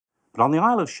But on the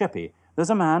Isle of Sheppey, there's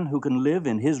a man who can live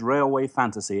in his railway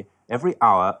fantasy every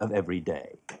hour of every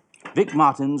day. Vic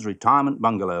Martin's retirement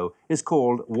bungalow is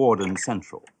called Warden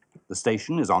Central. The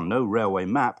station is on no railway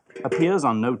map, appears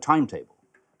on no timetable.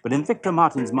 But in Victor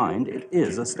Martin's mind, it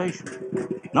is a station.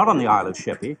 Not on the Isle of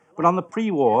Sheppey, but on the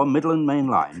pre-war Midland Main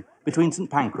Line between St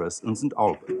Pancras and St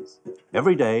Albans.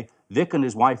 Every day, Vic and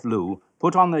his wife Lou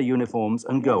put on their uniforms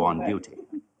and go on duty.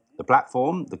 The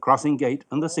platform, the crossing gate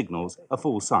and the signals are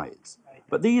full size.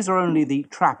 But these are only the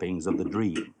trappings of the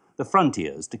dream, the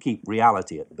frontiers to keep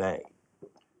reality at bay.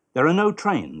 There are no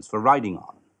trains for riding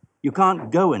on. You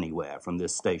can't go anywhere from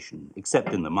this station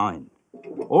except in the mind.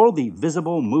 All the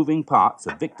visible moving parts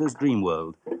of Victor's dream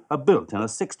world are built in a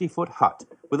 60-foot hut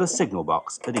with a signal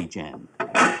box at each end.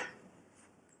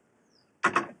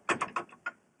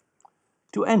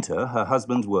 To enter her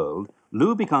husband's world,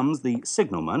 Lou becomes the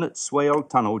signalman at Swale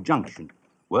Tunnel Junction,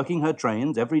 working her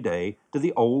trains every day to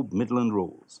the old Midland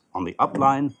rules, on the up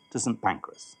line to St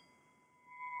Pancras.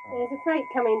 There's a freight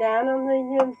coming down on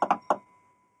the...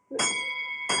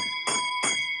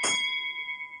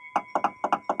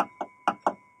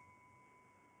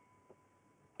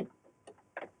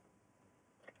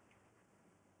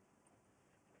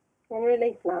 on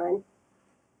relief line.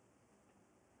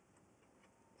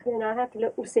 Then I have to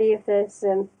look and see if there's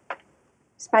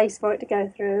space for it to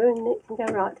go through, and it can go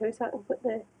right through, so I can put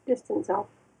the distance off.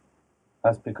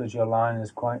 That's because your line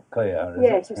is quite clear, is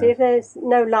yes, it? You see, if there's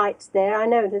no lights there, I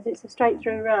know that it's a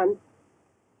straight-through run.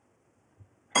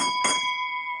 That's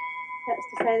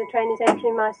to say the train is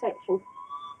entering my section.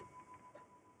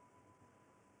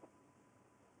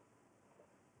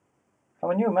 And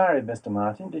when you were married, Mr.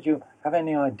 Martin, did you have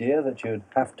any idea that you'd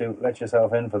have to let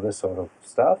yourself in for this sort of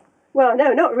stuff? Well,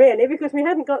 no, not really, because we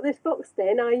hadn't got this box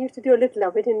then. I used to do a little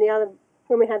of it in the other,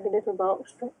 when we had the little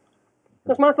box.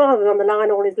 Because my father was on the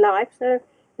line all his life, so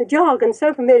the jargon's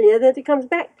so familiar that it comes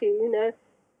back to you, you know.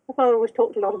 My father always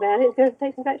talked a lot about it. It's going to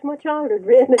take me back to my childhood,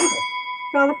 really.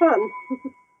 Rather fun.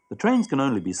 The trains can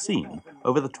only be seen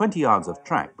over the 20 yards of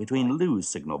track between Lou's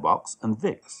signal box and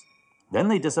Vic's. Then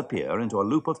they disappear into a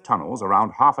loop of tunnels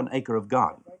around half an acre of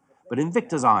garden. But in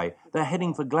Victor's eye, they're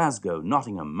heading for Glasgow,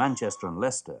 Nottingham, Manchester and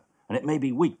Leicester, and it may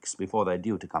be weeks before they're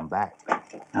due to come back.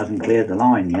 Hasn't cleared the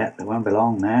line yet, it won't be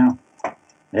long now.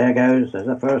 There goes, there's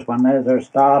the first one, there's their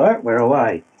starter, we're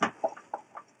away.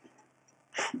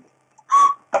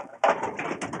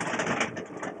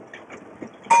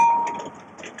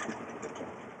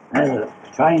 There's a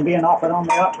train being offered on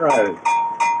the up road.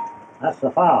 That's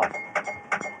the fast.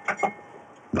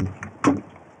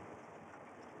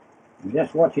 I'm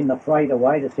just watching the freight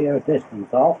away to see her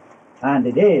distance off, and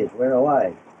it is, we're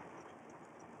away.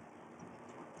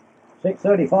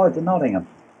 6:35 to Nottingham.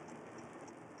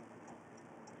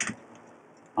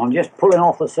 I'm just pulling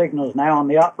off the signals now on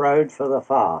the up road for the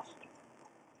fast.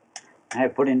 Now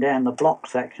putting down the block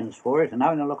sections for it and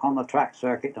having a look on the track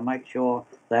circuit to make sure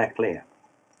they're clear.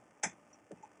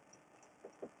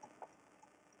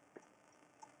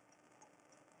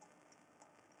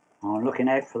 I'm looking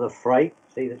out for the freight,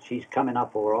 see that she's coming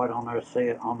up all right on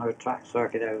her track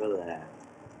circuit over there.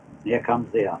 Here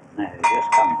comes the up, now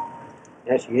just coming.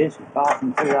 There she is, she's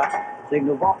passing through that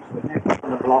signal box. We're now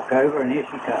putting the block over and here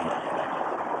she comes.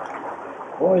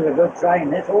 Always a good train,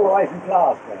 this all the way from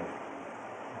Glasgow.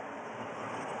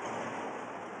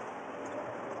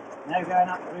 Now going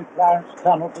up through Clarence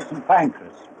Tunnel to St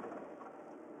Pancras.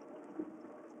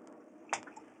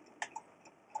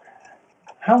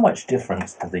 How much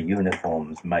difference do the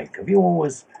uniforms make? Have you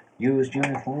always used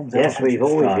uniforms? Yes, we've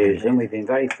always used them. We've been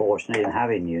very fortunate in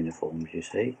having uniforms, you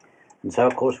see. And so,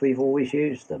 of course, we've always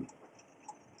used them.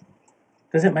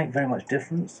 Does it make very much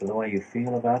difference to the way you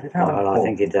feel about it? Well, I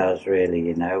think it does, really,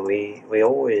 you know. We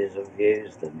always have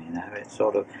used them, you know. It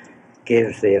sort of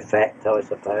gives the effect, I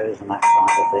suppose, and that kind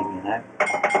of thing, you know.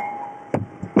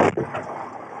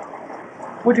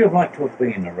 Would you have liked to have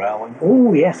been a railway?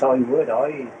 Oh, yes, I would.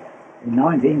 In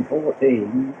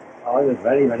 1914, I was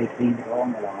very, very keen to go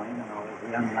on the line, and I was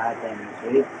a young lad then, you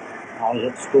see. I was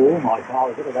at school, my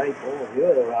father took a very poor view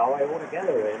of the railway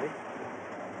altogether, really.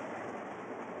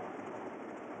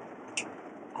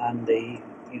 And he,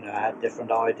 you know, had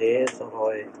different ideas, thought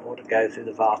I ought to go through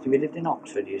the varsity. We lived in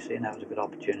Oxford, you see, and that was a good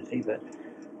opportunity, but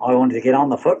I wanted to get on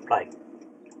the footplate.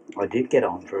 I did get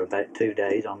on for about 2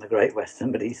 days on the Great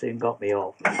Western, but he soon got me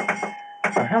off.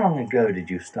 So how long ago did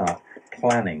you start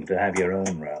planning to have your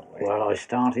own railway? Well, I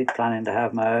started planning to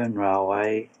have my own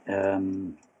railway,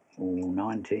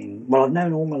 well, I've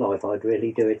known all my life I'd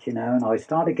really do it, you know, and I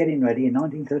started getting ready in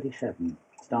 1937.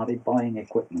 Started buying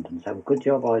equipment, and so a good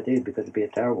job I did, because it'd be a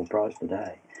terrible price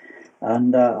today.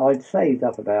 And I'd saved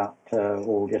up about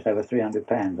just over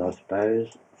 £300, I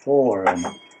suppose, for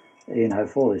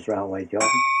for this railway job,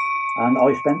 and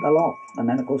I spent a lot. And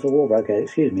then of course the war broke out.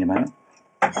 Excuse me a moment.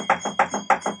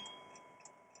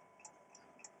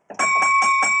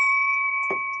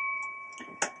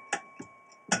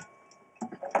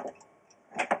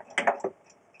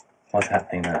 What's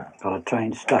happening now? Got a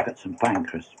train stuck at St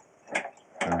Pancras.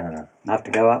 I have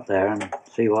to go up there and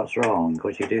see what's wrong,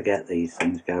 because you do get these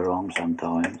things go wrong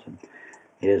sometimes, and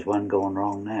here's one going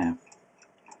wrong now.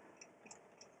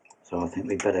 So I think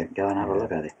we'd better go and have a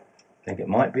look at it. Think it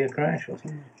might be a crash or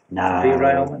something? No,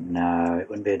 Derailment? no, it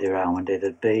wouldn't be a derailment.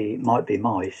 Might be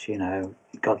mice,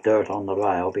 got dirt on the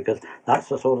rail, because that's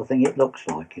the sort of thing it looks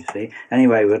like, you see.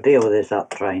 Anyway, we'll deal with this up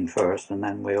train first, and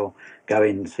then we'll go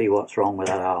in and see what's wrong with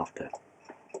that after.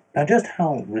 Now, just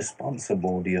how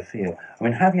responsible do you feel? I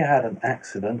mean, have you had an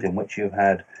accident in which you've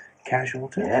had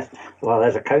casualties? Yes. Well,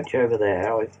 there's a coach over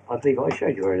there. I believe I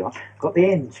showed you earlier on. Got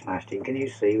the end smashed in. Can you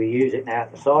see? We use it now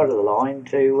at the side of the line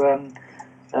to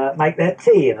make their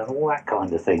tea and all that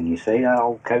kind of thing, you see. Our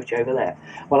old coach over there.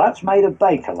 Well, that's made of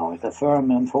Bakelite. The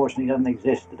firm, unfortunately, doesn't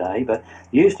exist today, but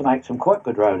used to make some quite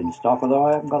good rolling stock, although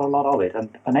I haven't got a lot of it.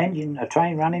 And a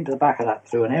train ran into the back of that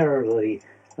through an error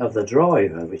of the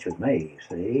driver, which was me, you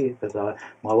see, because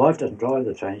my wife doesn't drive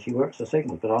the train, she works the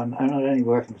signals, but I'm not only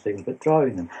working the signals, but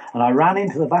driving them. And I ran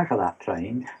into the back of that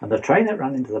train, and the train that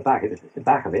ran into the back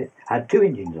of it had two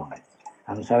engines on it.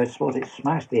 And so it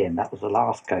smashed the end. That was the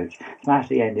last coach. Smashed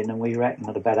the end in, and we reckon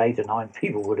that about 8 or 9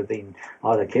 people would have been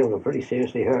either killed or pretty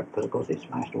seriously hurt, because of course it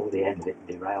smashed all the end of it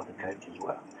and derailed the coach as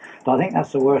well. So I think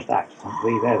that's the worst accident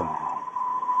we've ever had.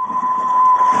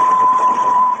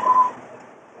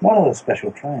 What other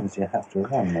special trains do you have to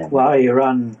run then? Well, you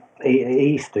run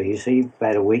Easter, you see,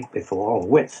 about a week before, or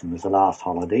Whitsun was the last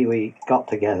holiday. We got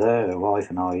together, the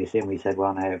wife and I, you see, and we said,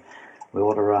 well, now, we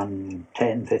ought to run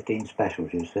 10, 15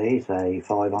 specials, you see, say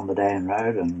 5 on the down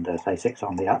road and say 6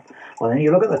 on the up. Well, then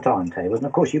you look at the timetables, and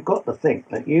of course you've got to think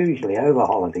that usually over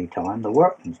holiday time, the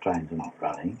workmen's trains are not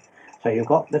running. So you've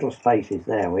got little spaces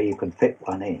there where you can fit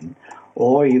one in,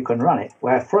 or you can run it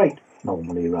where freight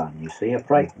normally run, you see. A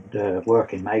freight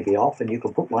working may be off, and you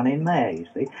can put one in there, you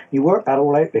see. You work that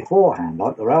all out beforehand,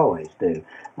 like the railways do.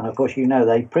 And of course,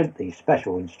 they print these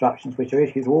special instructions which are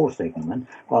issued to all signalmen.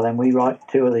 Well, then we write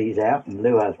 2 of these out, and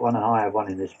Lou has one, and I have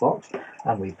one in this box,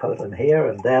 and we put them here,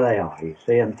 and there they are, you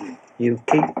see. And you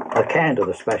keep account of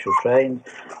the special trains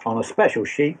on a special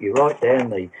sheet. You write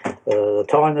down the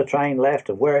time the train left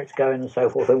and where it's going and so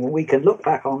forth. And we can look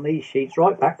back on these sheets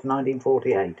right back to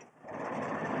 1948.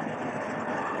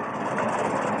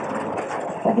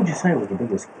 What would you say was the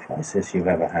biggest crisis you've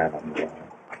ever had on the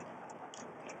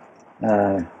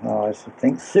road? I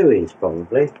think Suez,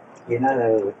 probably. There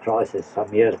was a crisis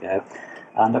some years ago,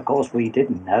 and of course we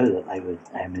didn't know that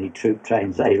how many troop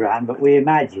trains they ran, but we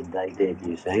imagined they did,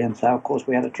 you see. And so of course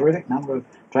we had a terrific number of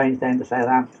trains down to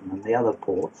Southampton and the other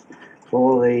ports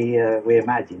for we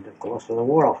imagined, of course, for the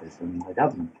War Office and the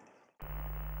government.